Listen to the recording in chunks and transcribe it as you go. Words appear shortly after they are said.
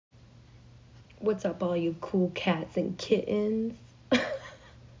What's up, all you cool cats and kittens?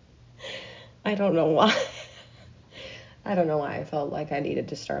 I don't know why. I don't know why I felt like I needed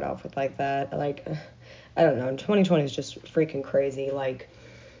to start off with like that. Like, I don't know. 2020 is just freaking crazy. Like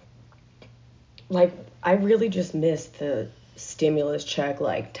I really just missed the stimulus check,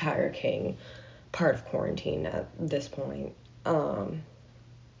 like Tiger King part of quarantine at this point.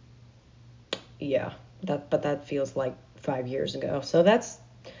 Yeah, but that feels like 5 years ago. So that's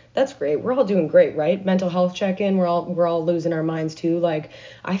great. We're all doing great, right? Mental health check-in. We're all losing our minds too. Like,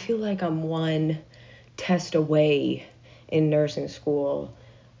 I feel like I'm one test away in nursing school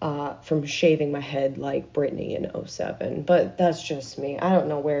from shaving my head like Britney in '07. But that's just me. I don't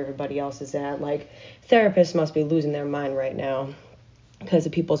know where everybody else is at. Like, therapists must be losing their mind right now because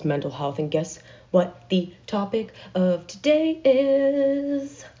of people's mental health. And guess what the topic of today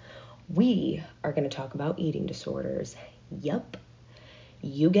is? We are going to talk about eating disorders. Yup.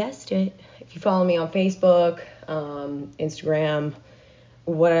 You guessed it. If you follow me on Facebook, Instagram,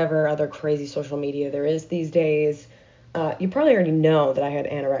 whatever other crazy social media there is these days, you probably already know that I had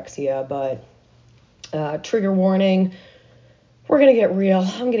anorexia, but trigger warning, we're going to get real.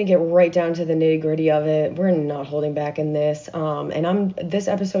 I'm going to get right down to the nitty gritty of it. We're not holding back in this. And this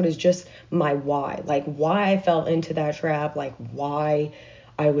episode is just my why, like why I fell into that trap, like why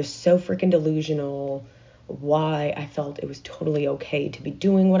I was so freaking delusional, why I felt it was totally okay to be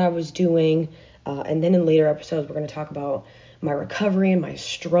doing what I was doing. And then in later episodes, we're going to talk about my recovery and my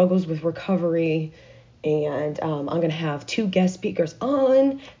struggles with recovery. And I'm going to have 2 guest speakers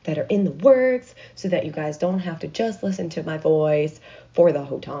on that are in the works so that you guys don't have to just listen to my voice for the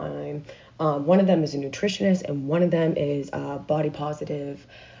whole time. One of them is a nutritionist and one of them is a body positive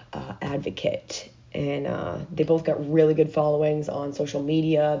advocate. And they both got really good followings on social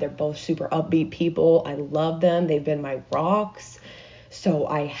media. They're both super upbeat people. I love them. They've been my rocks. So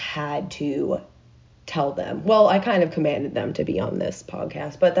I had to tell them. Well, I kind of commanded them to be on this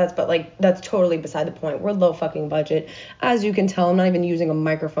podcast, but that's totally beside the point. We're low fucking budget. As you can tell, I'm not even using a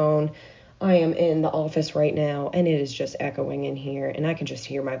microphone. I am in the office right now and it is just echoing in here and I can just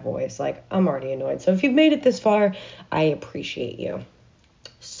hear my voice. Like, I'm already annoyed. So if you've made it this far, I appreciate you.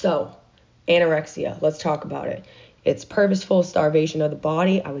 So, anorexia, let's talk about it. It's purposeful starvation of the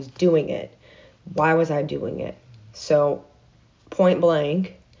body. I was doing it. Why was I doing it? So, point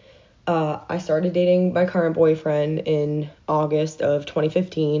blank, I started dating my current boyfriend in August of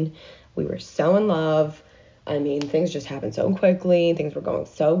 2015. We were so in love. I mean, things just happened so quickly. Things were going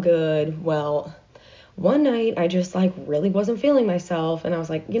so good. Well, one night I just really wasn't feeling myself. And I was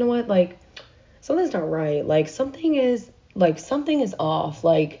like, you know what? Like, something's not right. Like, something is off.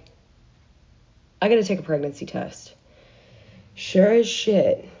 Like, I got to take a pregnancy test. Sure as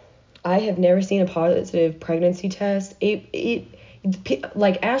shit, I have never seen a positive pregnancy test.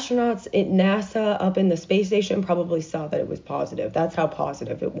 Like astronauts at NASA up in the space station probably saw that it was positive. That's how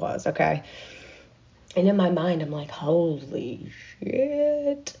positive it was, okay? And in my mind, I'm like, holy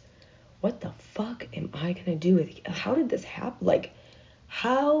shit. What the fuck am I going to do with it? How did this happen? Like,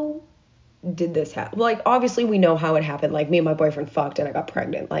 how did this happen? Like, obviously we know how it happened. Like, me and my boyfriend fucked and I got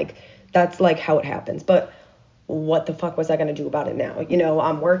pregnant. Like, that's like how it happens. But what the fuck was I going to do about it now? You know,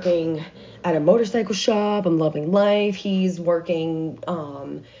 I'm working at a motorcycle shop. I'm loving life. He's working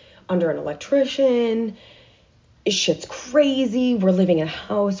under an electrician. Shit's crazy. We're living in a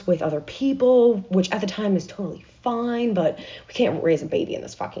house with other people, which at the time is totally fine, but we can't raise a baby in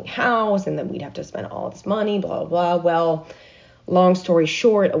this fucking house, and then we'd have to spend all this money, blah, blah, blah. Well, long story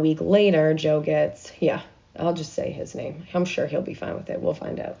short, a week later, Joe gets, I'll just say his name. I'm sure he'll be fine with it. We'll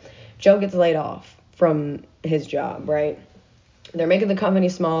find out. Joe gets laid off from his job, right? They're making the company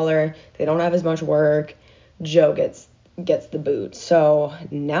smaller. They don't have as much work. Joe gets the boot. So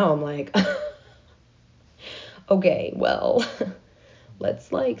now I'm like, okay, well,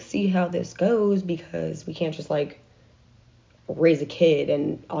 let's see how this goes, because we can't just raise a kid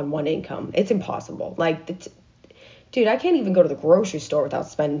and on one income. It's impossible. Dude, I can't even go to the grocery store without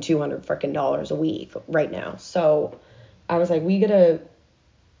spending $200 freaking dollars a week right now. So I was like, we're gonna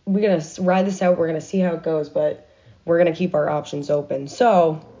ride this out. We're gonna see how it goes, but we're gonna keep our options open.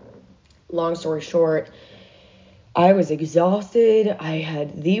 So, long story short, I was exhausted. I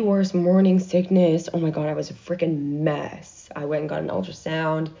had the worst morning sickness. Oh my God, I was a freaking mess. I went and got an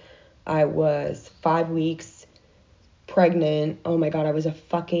ultrasound. I was 5 weeks pregnant. Oh my God, I was a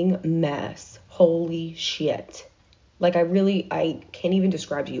fucking mess. Holy shit. I can't even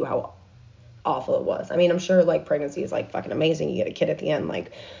describe to you how awful it was. I mean, I'm sure pregnancy is fucking amazing. You get a kid at the end,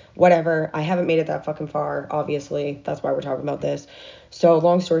 whatever. I haven't made it that fucking far, obviously. That's why we're talking about this. So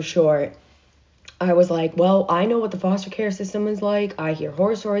long story short, I was like, well, I know what the foster care system is like. I hear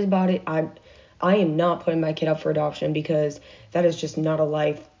horror stories about it. I am not putting my kid up for adoption because that is just not a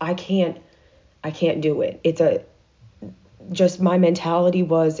life. I can't do it. Just my mentality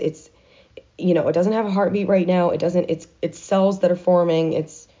was, it doesn't have a heartbeat right now. It's cells that are forming.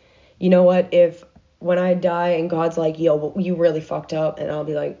 It's, you know what, if when I die and God's like, yo, well, you really fucked up, and I'll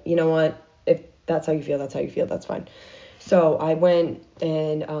be like, you know what, if that's how you feel, that's fine. So I went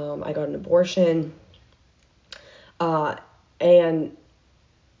and I got an abortion. And,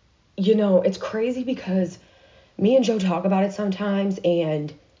 it's crazy because me and Joe talk about it sometimes,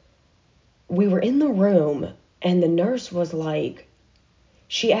 and we were in the room, and the nurse was like,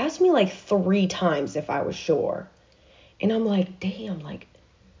 she asked me like 3 times if I was sure. And I'm like, damn, like,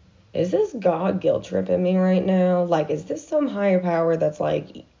 is this God guilt tripping me right now? Like, is this some higher power that's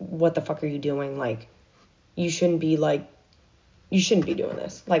like, what the fuck are you doing? Like, you shouldn't be doing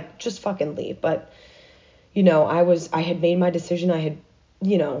this. Like, just fucking leave. But, I had made my decision. I had,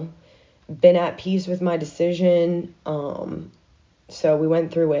 been at peace with my decision. So we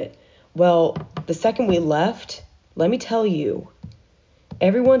went through it. Well, the second we left, let me tell you,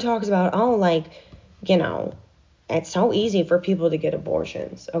 everyone talks about, it's so easy for people to get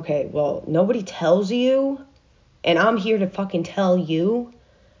abortions. Okay, well, nobody tells you, and I'm here to fucking tell you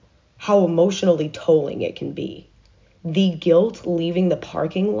how emotionally tolling it can be. The guilt leaving the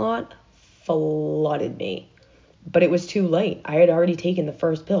parking lot flooded me. But it was too late. I had already taken the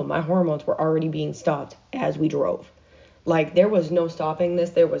first pill. My hormones were already being stopped as we drove. Like, there was no stopping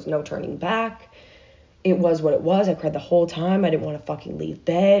this. There was no turning back. It was what it was. I cried the whole time. I didn't want to fucking leave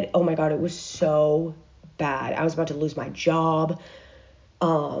bed. Oh my God, it was so bad. I was about to lose my job.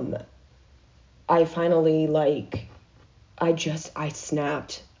 I finally, I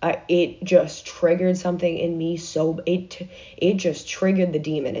snapped. It just triggered something in me. It just triggered the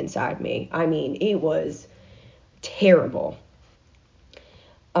demon inside me. I mean, it was terrible.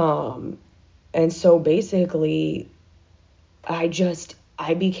 And so basically, I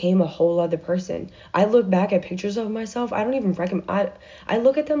became a whole other person. I look back at pictures of myself. I don't even recognize. I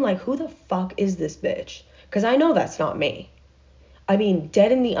look at them like, who the fuck is this bitch? Because I know that's not me. I mean,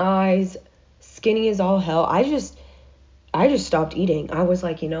 dead in the eyes, skinny as all hell. I just stopped eating. I was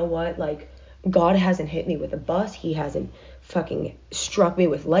like, you know what? Like, God hasn't hit me with a bus. He hasn't fucking struck me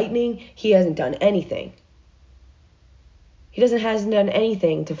with lightning. He hasn't done anything. He hasn't done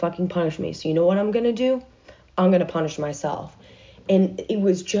anything to fucking punish me. So you know what I'm going to do? I'm going to punish myself. And it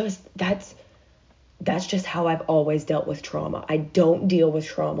was just, that's just how I've always dealt with trauma. I don't deal with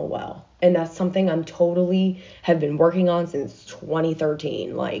trauma well. And that's something I'm totally have been working on since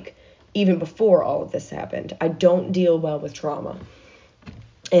 2013. Like, even before all of this happened. I don't deal well with trauma.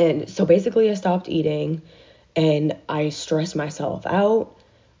 And so basically I stopped eating and I stressed myself out.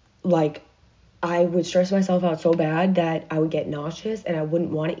 Like, I would stress myself out so bad that I would get nauseous and I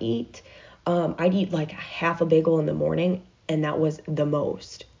wouldn't want to eat. I'd eat like half a bagel in the morning, and that was the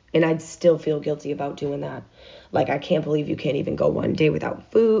most. And I'd still feel guilty about doing that. Like, I can't believe you can't even go one day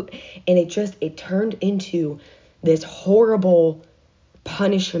without food. And it turned into this horrible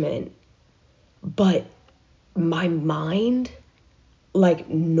punishment. But my mind, like,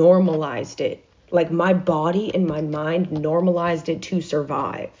 normalized it. Like, my body and my mind normalized it to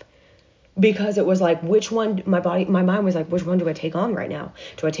survive. Because it was like, my mind was like, which one do I take on right now?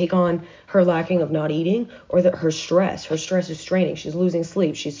 Do I take on her lacking of not eating or her stress? Her stress is straining. She's losing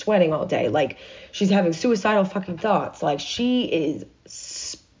sleep. She's sweating all day. Like, she's having suicidal fucking thoughts. Like, she is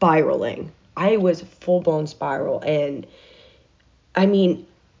spiraling. I was full-blown spiral. And, I mean,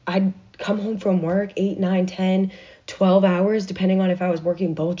 I'd come home from work 8, 9, 10, 12 hours, depending on if I was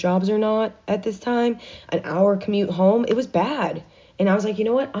working both jobs or not at this time. An hour commute home. It was bad. And I was like, you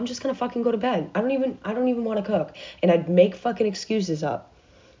know what? I'm just going to fucking go to bed. I don't even want to cook. And I'd make fucking excuses up.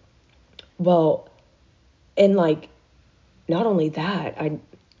 Well, and like, not only that,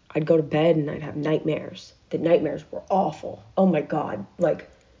 I'd go to bed and I'd have nightmares. The nightmares were awful. Oh my God. Like,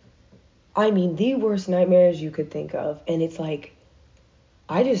 I mean, the worst nightmares you could think of. And it's like,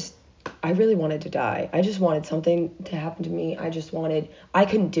 I really wanted to die. I just wanted something to happen to me. I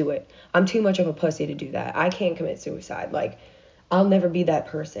couldn't do it. I'm too much of a pussy to do that. I can't commit suicide. Like, I'll never be that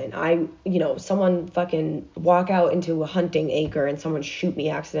person. Someone fucking walk out into a hunting acre and someone shoot me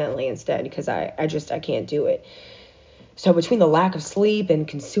accidentally instead, because I can't do it. So between the lack of sleep and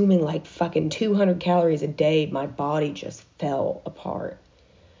consuming like fucking 200 calories a day, my body just fell apart.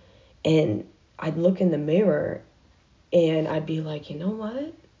 And I'd look in the mirror and I'd be like, you know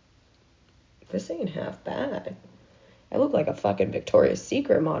what? This ain't half bad. I look like a fucking Victoria's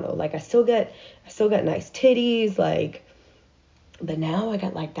Secret model. Like, I still got nice titties, like, but now I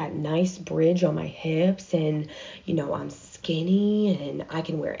got like that nice bridge on my hips, and I'm skinny and I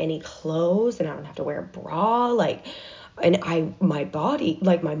can wear any clothes and I don't have to wear a bra. Like, and my body,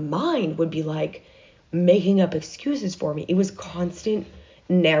 like my mind would be like making up excuses for me. It was constant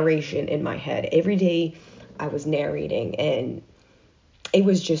narration in my head. Every day I was narrating, and it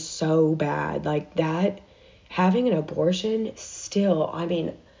was just so bad. Like that, having an abortion still, I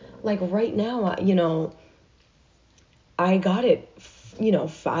mean, like right now, I got it,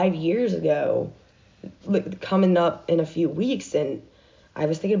 5 years ago, coming up in a few weeks, and I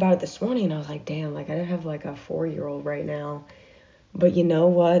was thinking about it this morning, and I was like, damn, like I don't have like a 4-year-old right now. But you know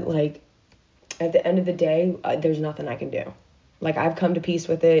what? Like at the end of the day, there's nothing I can do. Like I've come to peace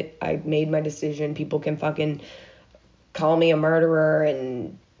with it. I've made my decision. People can fucking call me a murderer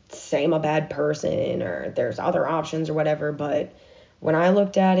and say I'm a bad person, or there's other options or whatever. But when I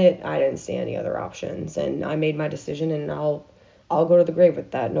looked at it, I didn't see any other options, and I made my decision, and I'll go to the grave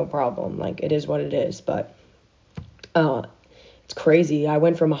with that, no problem. Like it is what it is. But it's crazy. I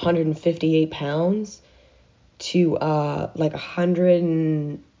went from 158 pounds to like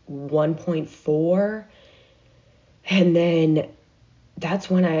 101.4, and then that's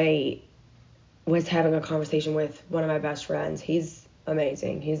when I was having a conversation with one of my best friends. He's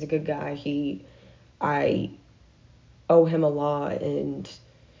amazing. He's a good guy. I owe him a lot, and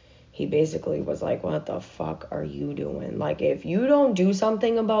he basically was like, what the fuck are you doing? Like, if you don't do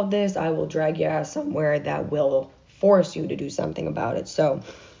something about this, I will drag your ass somewhere that will force you to do something about it. So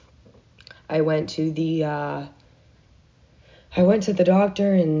I went to the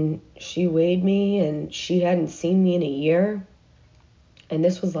doctor, and she weighed me, and she hadn't seen me in a year. And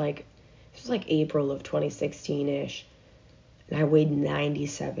this was like April of 2016-ish. And I weighed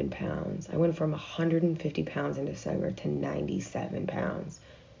 97 pounds. I went from 150 pounds in December to 97 pounds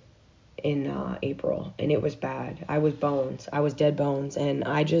in April. And it was bad. I was bones. I was dead bones. And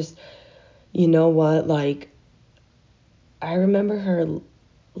I just, you know what, like, I remember her,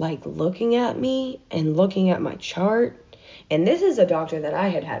 like, looking at me and looking at my chart. And this is a doctor that I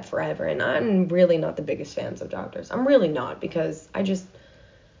had forever. And I'm really not the biggest fans of doctors. I'm really not, because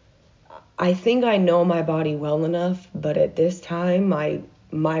I think I know my body well enough, but at this time, my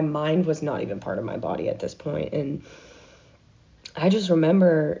mind was not even part of my body at this point. And I just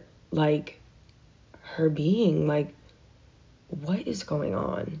remember, like, her being like, what is going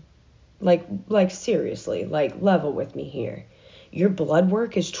on? Like seriously, like, level with me here. Your blood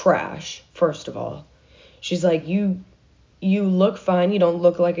work is trash, first of all. She's like, you look fine. You don't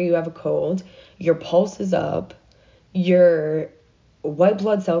look like you have a cold. Your pulse is up. Your white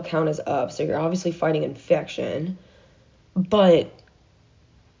blood cell count is up, so you're obviously fighting infection. But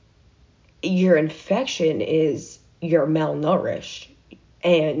your infection is you're malnourished.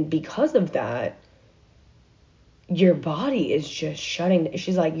 And because of that, your body is just shutting.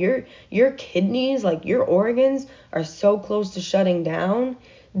 She's like, your kidneys, like your organs are so close to shutting down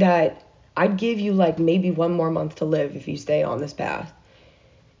that I'd give you like maybe 1 more month to live if you stay on this path.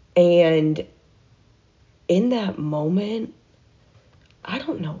 And in that moment, I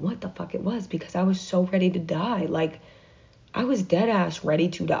don't know what the fuck it was, because I was so ready to die. Like, I was dead ass ready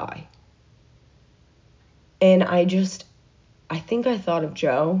to die. And I think I thought of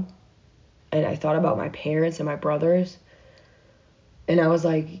Joe, and I thought about my parents and my brothers, and I was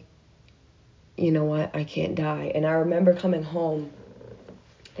like, you know what, I can't die. And I remember coming home,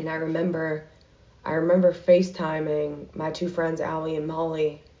 and I remember FaceTiming my 2 friends, Allie and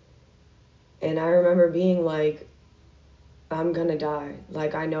Molly, and I remember being like, I'm gonna die.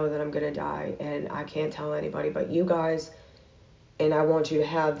 Like, I know that I'm gonna die, and I can't tell anybody but you guys, and I want you to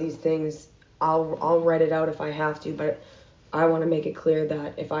have these things. I'll write it out if I have to, but I want to make it clear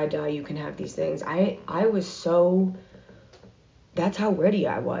that if I die, you can have these things. I was so, that's how ready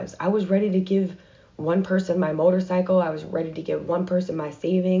I was. I was ready to give one person my motorcycle. I was ready to give one person my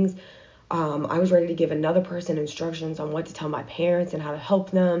savings. I was ready to give another person instructions on what to tell my parents and how to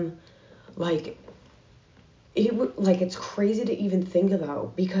help them. Like, it's crazy to even think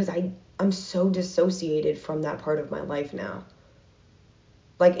about, because I'm so dissociated from that part of my life now.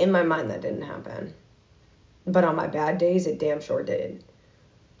 Like, in my mind, that didn't happen. But on my bad days, it damn sure did.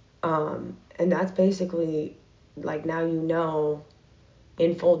 And that's basically, like, now you know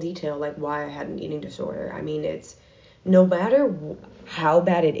in full detail, like, why I had an eating disorder. I mean, it's, no matter how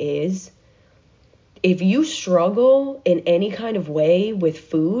bad it is, if you struggle in any kind of way with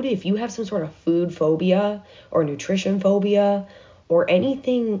food, if you have some sort of food phobia or nutrition phobia or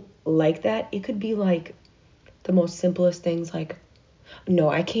anything like that, it could be like the most simplest things, like, no,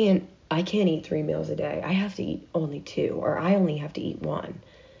 I can't eat 3 meals a day. I have to eat only 2, or I only have to eat 1.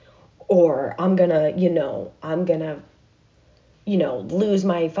 Or I'm gonna lose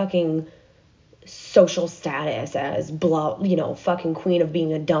my fucking social status as blah, fucking queen of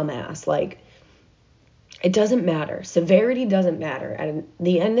being a dumbass. Like, it doesn't matter. Severity doesn't matter. At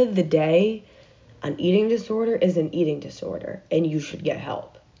the end of the day, an eating disorder is an eating disorder, and you should get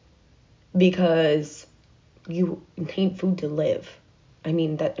help because you need food to live. I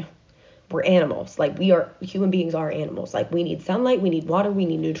mean, that we're animals. Like, human beings are animals. Like, we need sunlight, we need water, we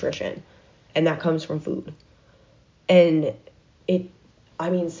need nutrition, and that comes from food. And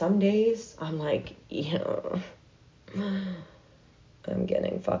some days I'm like, I'm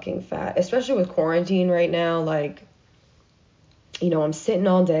getting fucking fat, especially with quarantine right now. Like, I'm sitting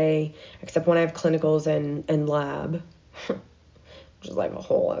all day, except when I have clinicals and lab, which is like a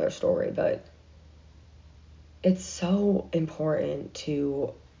whole other story. But it's so important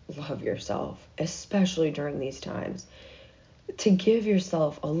to love yourself, especially during these times, to give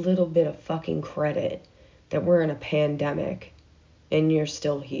yourself a little bit of fucking credit that we're in a pandemic and you're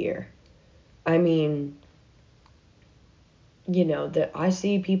still here. I mean, that I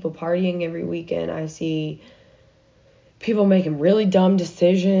see people partying every weekend. I see people making really dumb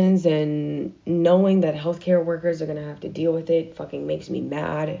decisions, and knowing that healthcare workers are going to have to deal with it fucking makes me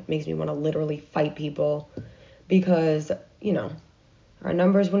mad. It makes me want to literally fight people because, our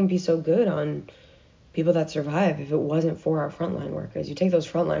numbers wouldn't be so good on people that survive if it wasn't for our frontline workers. You take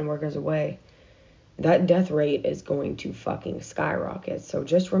those frontline workers away, that death rate is going to fucking skyrocket. So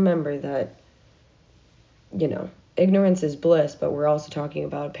just remember that, ignorance is bliss, but we're also talking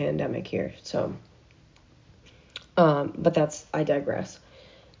about a pandemic here. So, but I digress.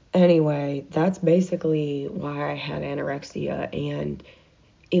 Anyway, that's basically why I had anorexia, and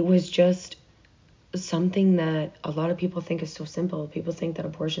it was just something that a lot of people think is so simple. People think that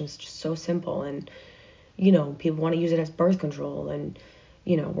abortion is just so simple, and, people want to use it as birth control, and,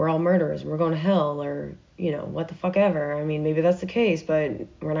 we're all murderers and we're going to hell, or, what the fuck ever. I mean, maybe that's the case, but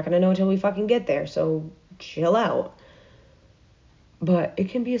we're not going to know until we fucking get there, so chill out. But it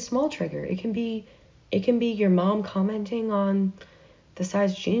can be a small trigger. It can be your mom commenting on the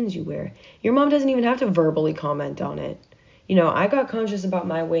size jeans you wear. Your mom doesn't even have to verbally comment on it. I got conscious about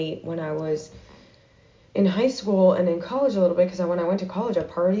my weight when I was in high school and in college a little bit, because when I went to college, I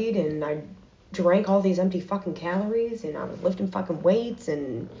partied and I drank all these empty fucking calories, and I was lifting fucking weights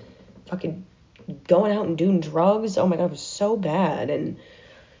and fucking going out and doing drugs. Oh my God, it was so bad. And,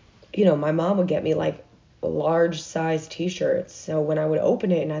 my mom would get me like large size t-shirts. So when I would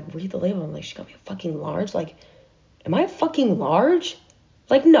open it and I'd read the label, I'm like, she got me a fucking large? Like, am I a fucking large?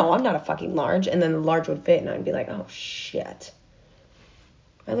 Like, no, I'm not a fucking large. And then the large would fit, and I'd be like, oh shit,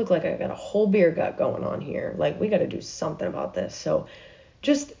 I look like I got a whole beer gut going on here. Like, we got to do something about this. So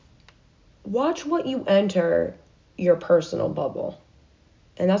just watch what you enter your personal bubble.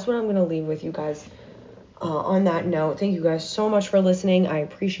 And that's what I'm going to leave with you guys on that note. Thank you guys so much for listening. I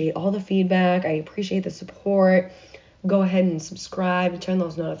appreciate all the feedback. I appreciate the support. Go ahead and subscribe and turn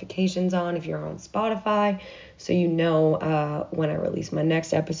those notifications on if you're on Spotify, so you know when I release my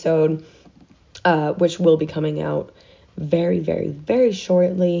next episode, which will be coming out very, very, very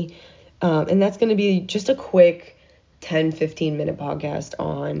shortly. And that's going to be just a quick 10-15 minute podcast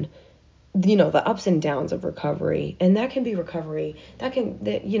on the ups and downs of recovery. And that can be recovery that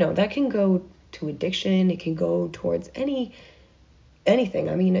can go to addiction. It can go towards anything.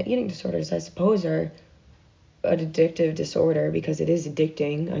 I mean, eating disorders, I suppose, are an addictive disorder because it is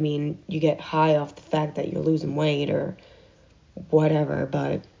addicting. I mean, you get high off the fact that you're losing weight or whatever.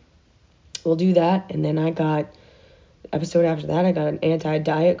 But we'll do that. And then episode after that, I got an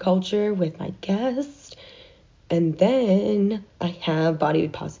anti-diet culture with my guest. And then I have body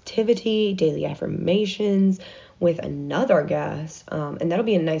positivity, daily affirmations with another guest. And that'll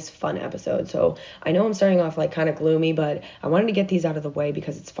be a nice, fun episode. So I know I'm starting off like kind of gloomy, but I wanted to get these out of the way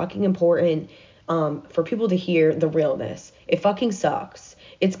because it's fucking important for people to hear the realness. It fucking sucks.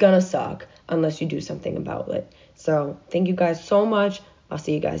 It's gonna suck unless you do something about it. So thank you guys so much. I'll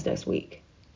see you guys next week.